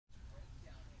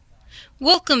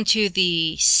Welcome to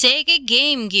the Sega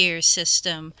Game Gear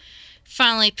system.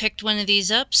 Finally picked one of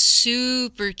these up,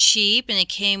 super cheap, and it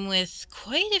came with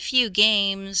quite a few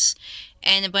games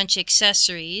and a bunch of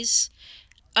accessories.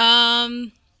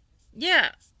 Um,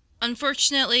 yeah,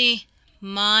 unfortunately,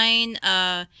 mine,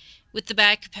 with the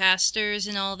bad capacitors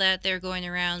and all that they're going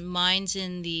around, mine's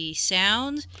in the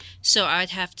sound, so I'd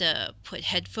have to put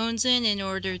headphones in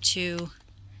order to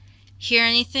hear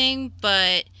anything,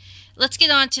 but let's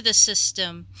get on to the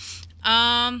system.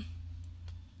 Um,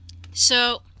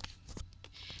 so,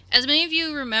 as many of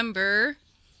you remember,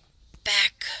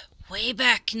 back, way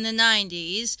back in the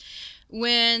 90s,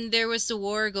 when there was the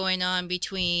war going on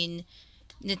between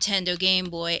Nintendo Game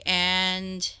Boy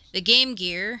and the Game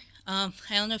Gear, I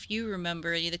don't know if you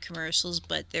remember any of the commercials,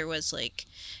 but there was like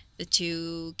the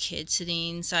two kids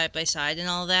sitting side by side and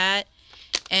all that.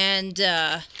 And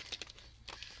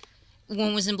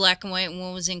one was in black and white and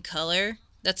one was in color.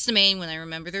 That's the main one I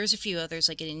remember. There was a few others,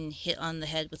 like getting hit on the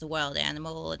head with a wild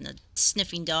animal and a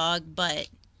sniffing dog, but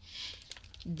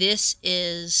this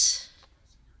is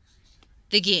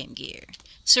the Game Gear.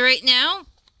 So right now,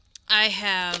 I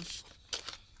have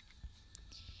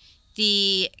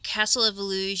the Castle of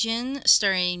Illusion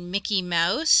starring Mickey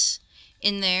Mouse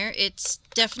in there. It's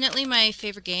definitely my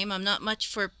favorite game. I'm not much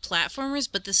for platformers,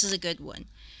 but this is a good one.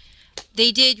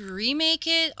 They did remake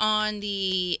it on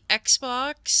the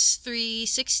Xbox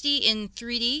 360 in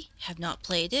 3D. Have not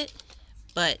played it,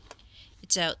 but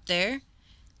it's out there.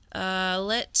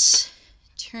 Let's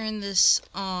turn this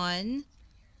on.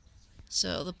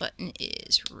 So the button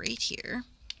is right here.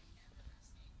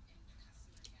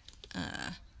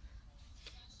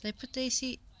 Did I put the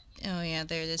AC? Oh yeah,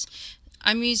 there it is.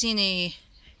 I'm using a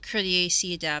cruddy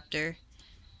AC adapter.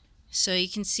 So you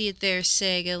can see it there,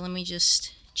 Sega. Let me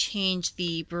just change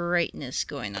the brightness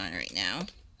going on right now,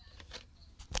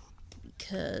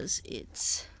 because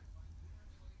it's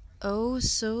oh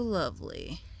so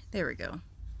lovely. There we go.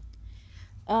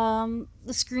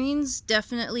 The screen's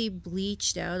definitely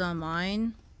bleached out on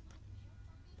mine.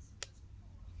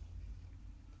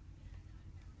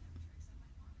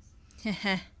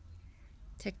 Heh,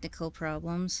 technical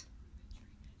problems.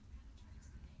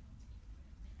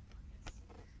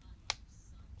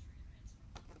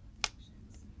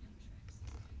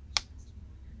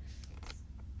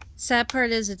 Sad part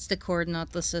is it's the cord,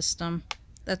 not the system.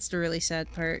 That's the really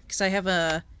sad part, because I have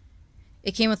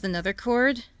it came with another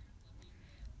cord,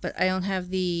 but I don't have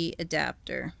the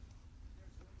adapter.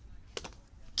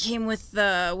 Came with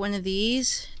one of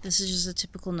these. This is just a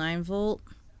typical 9-volt.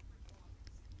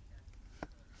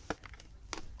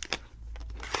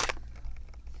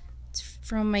 It's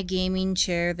from my gaming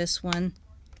chair, this one.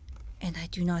 And I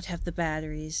do not have the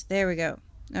batteries. There we go.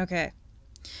 Okay.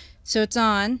 So it's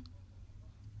on.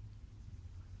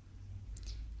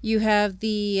 You have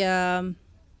the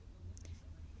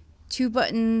two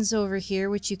buttons over here,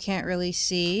 which you can't really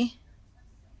see.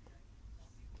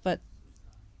 But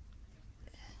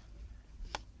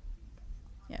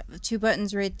yeah, the two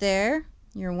buttons right there.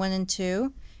 Your 1 and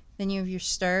 2. Then you have your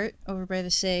start over by the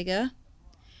Sega.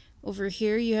 Over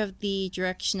here you have the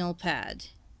directional pad.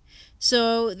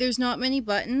 So there's not many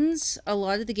buttons. A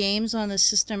lot of the games on the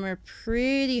system are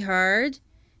pretty hard.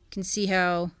 You can see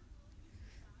how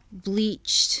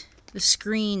bleached the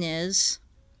screen is.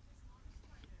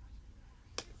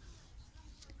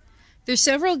 There's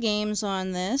several games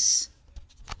on this.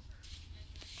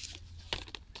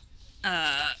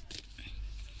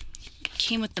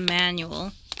 Came with the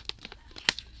manual.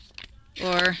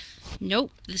 Or,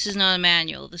 nope, this is not a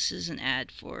manual. This is an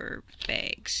ad for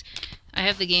bags. I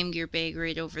have the Game Gear bag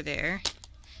right over there.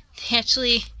 They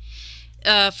actually,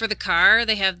 for the car,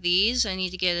 they have these. I need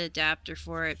to get an adapter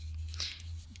for it.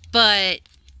 But,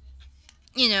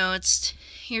 you know, it's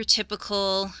your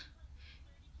typical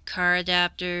car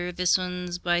adapter. This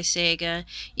one's by Sega.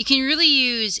 You can really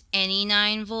use any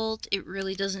 9-volt. It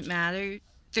really doesn't matter.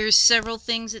 There's several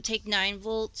things that take 9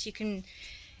 volts. You can,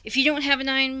 if you don't have a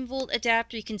 9-volt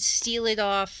adapter, you can steal it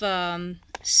off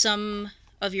some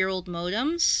of your old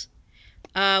modems.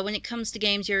 When it comes to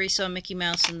games, you already saw Mickey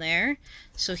Mouse in there.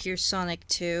 So here's Sonic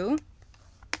 2,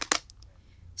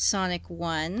 Sonic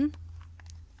 1,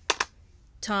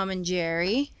 Tom and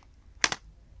Jerry,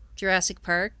 Jurassic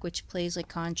Park, which plays like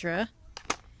Contra.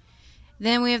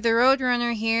 Then we have the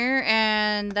Roadrunner here,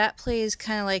 and that plays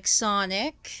kind of like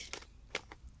Sonic.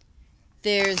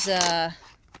 There's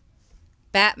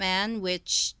Batman,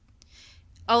 which,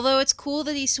 although it's cool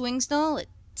that he swings and all, it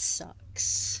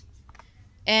sucks.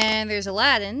 And there's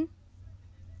Aladdin.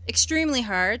 Extremely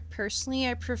hard. Personally,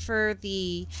 I prefer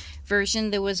the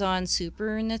version that was on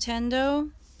Super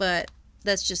Nintendo, but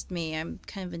that's just me. I'm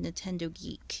kind of a Nintendo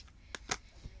geek.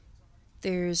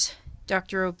 There's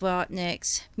Dr.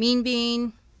 Robotnik's Mean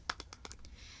Bean.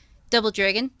 Double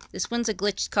Dragon. This one's a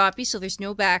glitched copy, so there's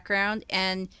no background,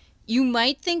 and you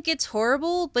might think it's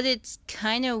horrible, but it's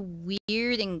kind of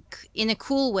weird and in a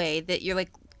cool way that you're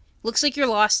like, looks like you're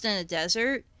lost in a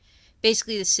desert.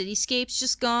 Basically, the cityscape's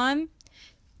just gone.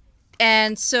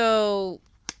 And so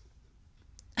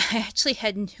I actually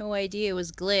had no idea it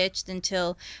was glitched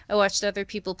until I watched other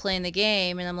people playing the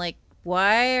game, and I'm like,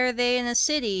 why are they in a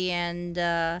city and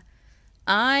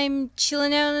I'm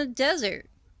chilling out in a desert?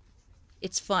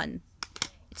 It's fun.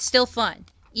 It's still fun,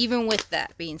 even with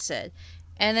that being said.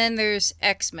 And then there's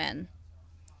X-Men.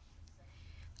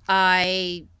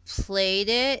 I played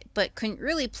it, but couldn't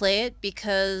really play it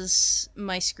because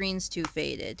my screen's too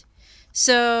faded.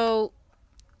 So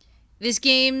this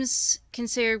game's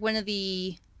considered one of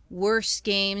the worst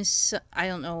games. I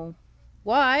don't know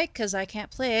why, because I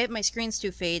can't play it. My screen's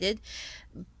too faded.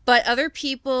 But other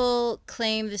people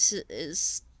claim this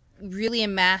is really a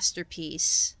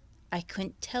masterpiece. I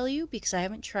couldn't tell you because I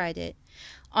haven't tried it.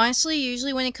 Honestly,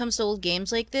 usually when it comes to old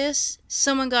games like this,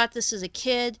 someone got this as a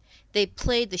kid, they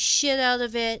played the shit out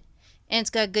of it, and it's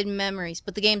got good memories.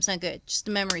 But the game's not good, just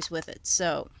the memories with it.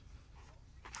 So,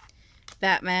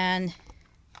 Batman,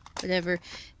 whatever.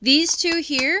 These two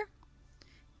here,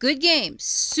 good games.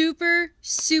 Super,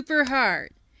 super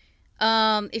hard.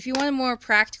 If you want a more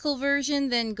practical version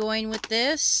than going with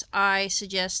this, I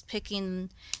suggest picking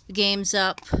the games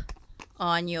up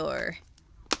on your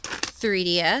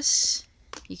 3DS.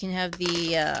 You can have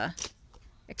the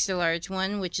extra large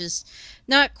one, which is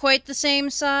not quite the same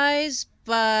size,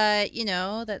 but you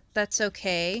know, that's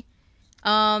okay.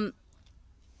 I'm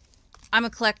a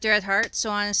collector at heart,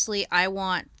 so honestly, I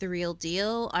want the real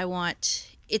deal.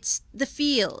 It's the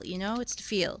feel, you know, it's the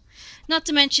feel. Not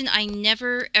to mention, I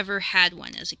never ever had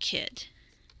one as a kid.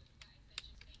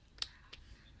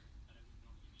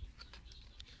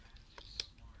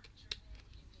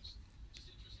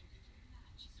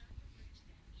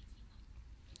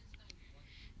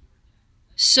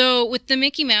 So with the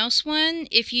Mickey Mouse one,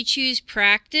 if you choose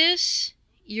practice,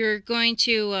 you're going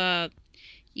to,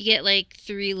 you get like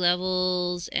 3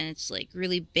 levels, and it's like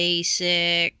really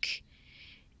basic.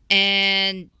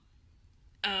 And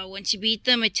once you beat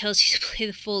them, it tells you to play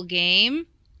the full game.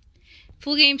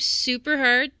 Full game's super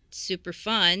hard, super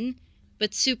fun,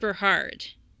 but super hard.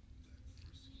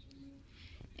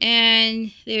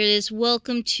 And there it is.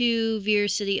 Welcome to Veer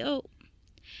City. Oh,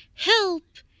 help!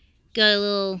 Got a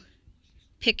little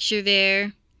picture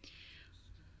there.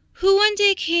 Who one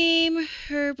day came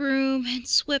her broom and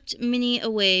swept Minnie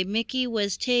away. Mickey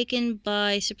was taken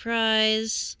by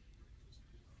surprise.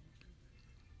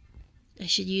 I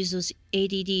should use those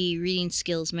ADD reading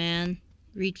skills, man.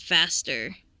 Read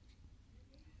faster.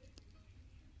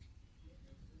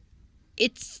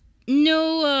 It's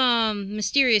no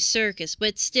Mysterious Circus,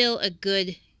 but still a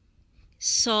good,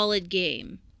 solid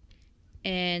game.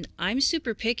 And I'm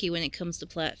super picky when it comes to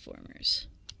platformers.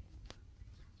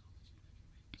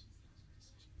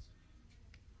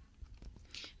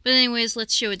 But anyways,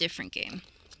 let's show a different game.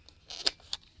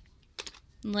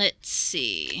 Let's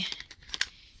see.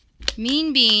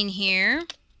 Mean Bean here.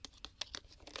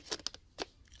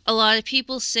 A lot of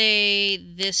people say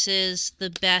this is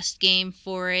the best game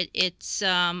for it. It's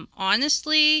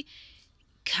honestly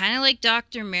kind of like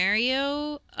Dr.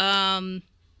 Mario.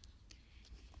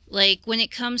 Like when it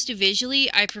comes to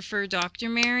visually, I prefer Dr.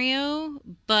 Mario,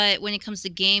 but when it comes to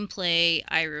gameplay,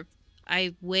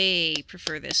 I way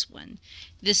prefer this one.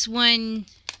 This one,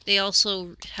 they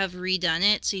also have redone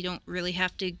it, so you don't really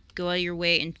have to go out of your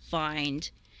way and find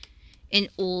an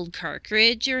old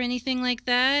cartridge or anything like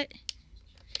that,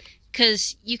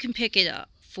 because you can pick it up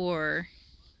for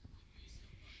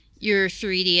your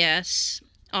 3DS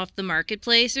off the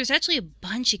marketplace. There's actually a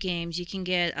bunch of games you can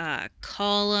get.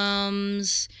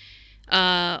 Columns,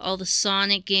 all the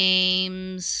Sonic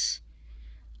games.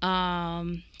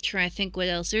 Trying to think what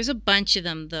else. There's a bunch of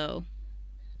them though.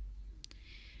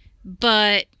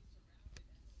 But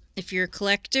if you're a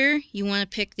collector, you want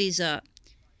to pick these up.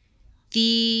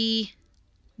 The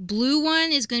blue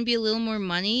one is going to be a little more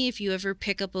money if you ever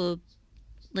pick up one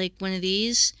of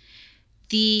these.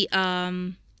 The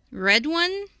red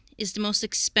one is the most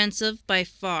expensive by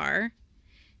far.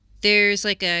 There's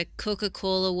like a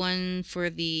Coca-Cola one for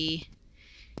the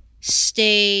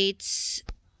States.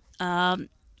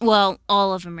 Well,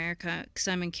 all of America, because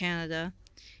I'm in Canada.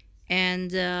 And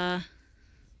that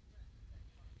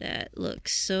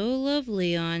looks so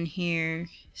lovely on here.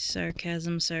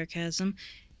 Sarcasm, sarcasm.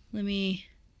 Let me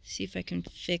see if I can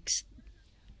fix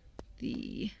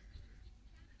the...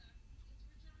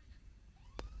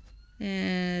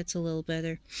 It's a little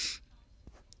better.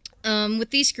 With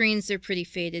these screens, they're pretty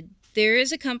faded. There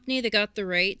is a company that got the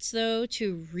rights, though,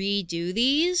 to redo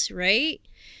these, right?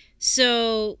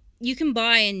 So you can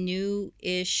buy a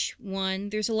new-ish one.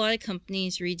 There's a lot of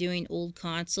companies redoing old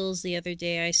consoles. The other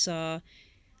day I saw...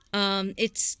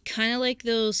 it's kind of like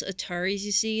those Ataris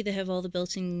you see that have all the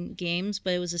built-in games,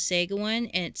 but it was a Sega one,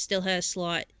 and it still has a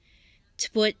slot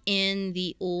to put in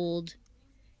the old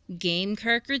game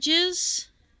cartridges.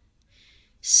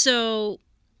 So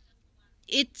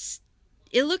it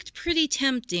looked pretty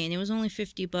tempting. It was only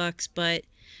 $50, but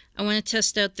I want to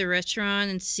test out the Retron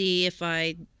and see if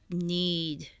I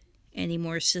need any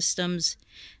more systems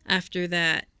after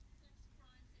that.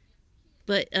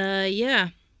 But yeah.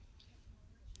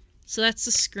 So that's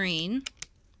the screen.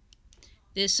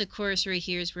 This, of course, right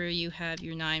here is where you have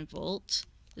your 9-volt.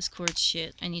 This cord's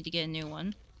shit. I need to get a new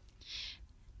one.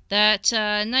 That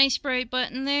nice bright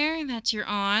button there, that's your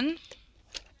on.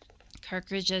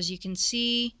 Cartridge, as you can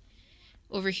see.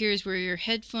 Over here is where your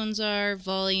headphones are.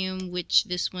 Volume, which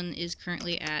this one is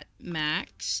currently at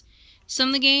max. Some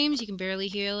of the games, you can barely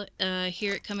hear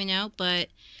it coming out, but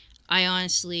I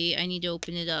need to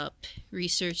open it up,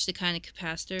 research the kind of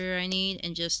capacitor I need,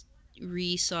 and just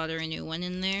re-solder a new one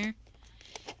in there.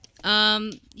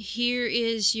 Here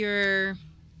is your,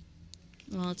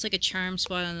 well, it's like a charm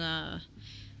spot on the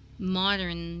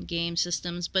modern game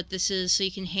systems, but this is so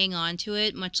you can hang on to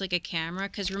it, much like a camera,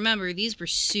 because remember, these were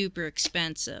super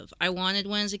expensive. I wanted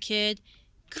one as a kid,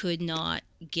 could not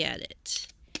get it.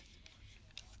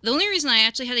 The only reason I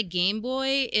actually had a Game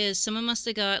Boy is someone must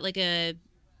have got like a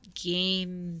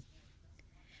game,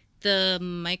 the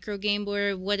micro Game Boy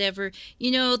or whatever, you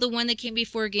know, the one that came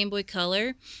before Game Boy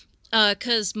Color,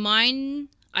 because mine,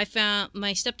 my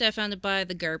stepdad found it by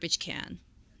the garbage can.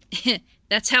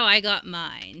 That's how I got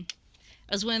mine.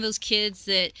 I was one of those kids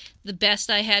that the best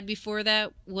I had before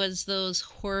that was those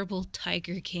horrible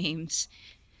Tiger games.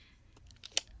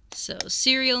 So,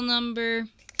 serial number.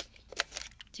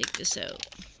 Take this out.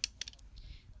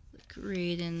 Look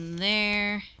right in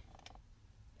there.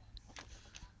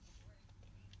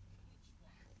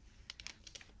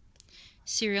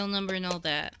 Serial number and all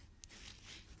that.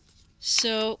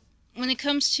 So, when it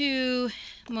comes to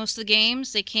most of the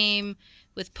games, they came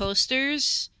with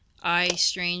posters. I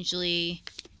strangely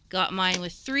got mine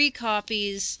with 3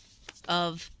 copies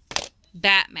of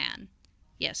Batman.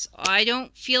 Yes, I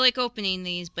don't feel like opening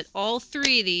these, but all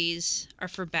 3 of these are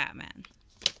for Batman.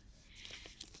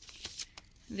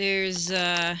 There's,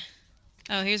 oh,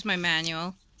 here's my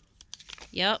manual.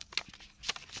 Yep.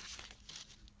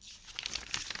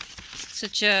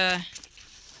 Such a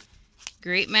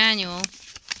great manual.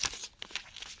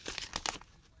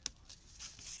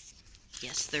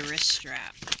 Yes, the wrist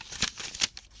strap.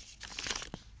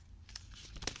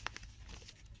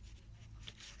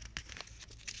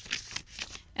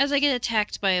 As I get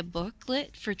attacked by a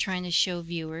booklet for trying to show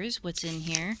viewers what's in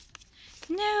here.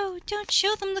 No, don't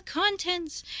show them the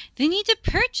contents. They need to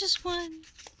purchase one.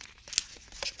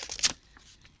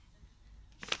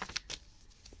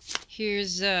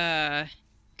 Here's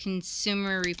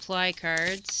consumer reply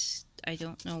cards. I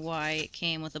don't know why it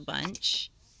came with a bunch.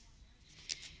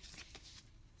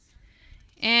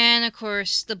 And, of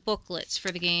course, the booklets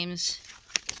for the games.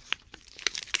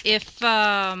 If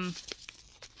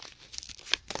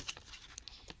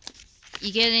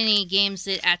you get any games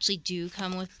that actually do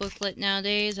come with booklet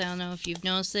nowadays, I don't know if you've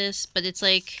noticed this, but it's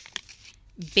like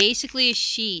basically a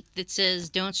sheet that says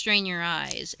don't strain your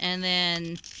eyes, and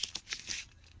then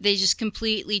they just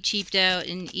completely cheaped out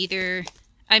and either,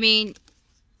 I mean,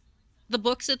 the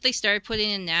books that they started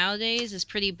putting in nowadays is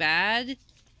pretty bad.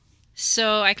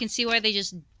 So I can see why they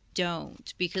just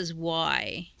don't, because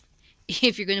why?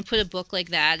 If you're going to put a book like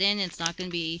that in, it's not going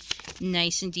to be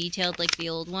nice and detailed like the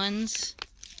old ones.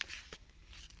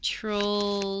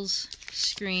 Trolls,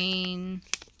 screen.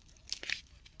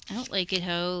 I don't like it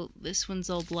how this one's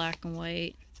all black and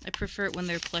white. I prefer it when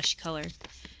they're plush color.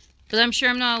 But I'm sure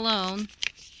I'm not alone.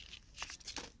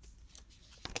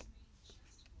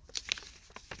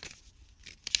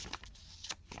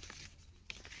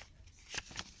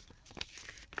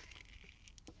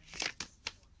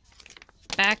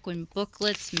 Back when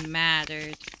booklets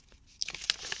mattered.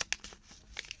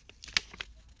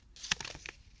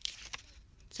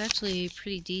 It's actually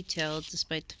pretty detailed,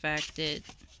 despite the fact that,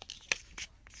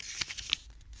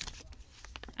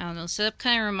 I don't know, setup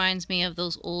kind of reminds me of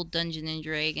those old Dungeon and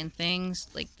Dragon things,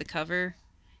 like the cover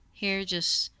here,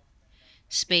 just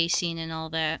spacing and all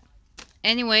that.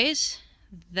 Anyways,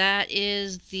 that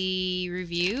is the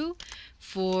review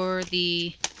for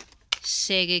the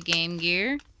Sega Game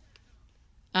Gear.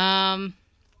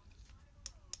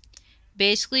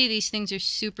 Basically, these things are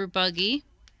super buggy.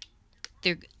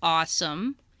 They're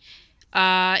awesome.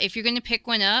 If you're going to pick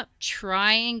one up,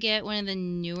 try and get one of the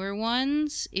newer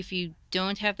ones if you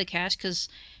don't have the cash, because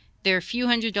they're a few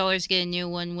 $100s to get a new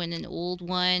one when an old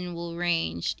one will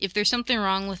range. If there's something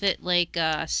wrong with it, like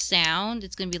sound,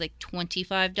 it's going to be like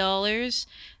 $25.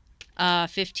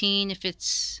 15 if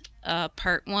it's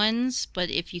part ones, but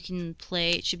if you can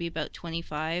play, it should be about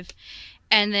 25.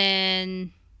 And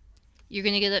then you're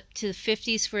going to get up to the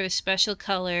 50s for the special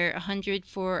color, 100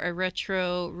 for a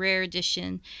retro rare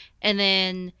edition, and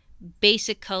then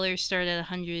basic colors start at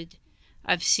 100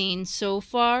 I've seen so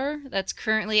far. That's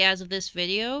currently as of this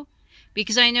video.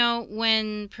 Because I know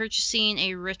when purchasing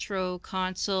a retro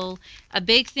console, a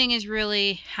big thing is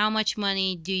really how much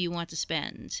money do you want to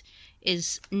spend.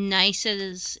 As nice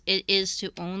as it is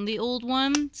to own the old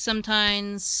one,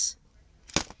 sometimes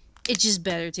it's just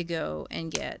better to go and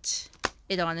get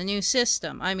it on a new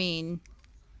system. I mean,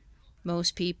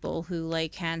 most people who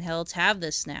like handhelds have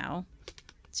this now.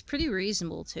 It's pretty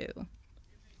reasonable too.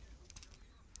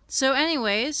 So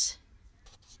anyways,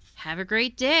 have a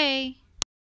great day.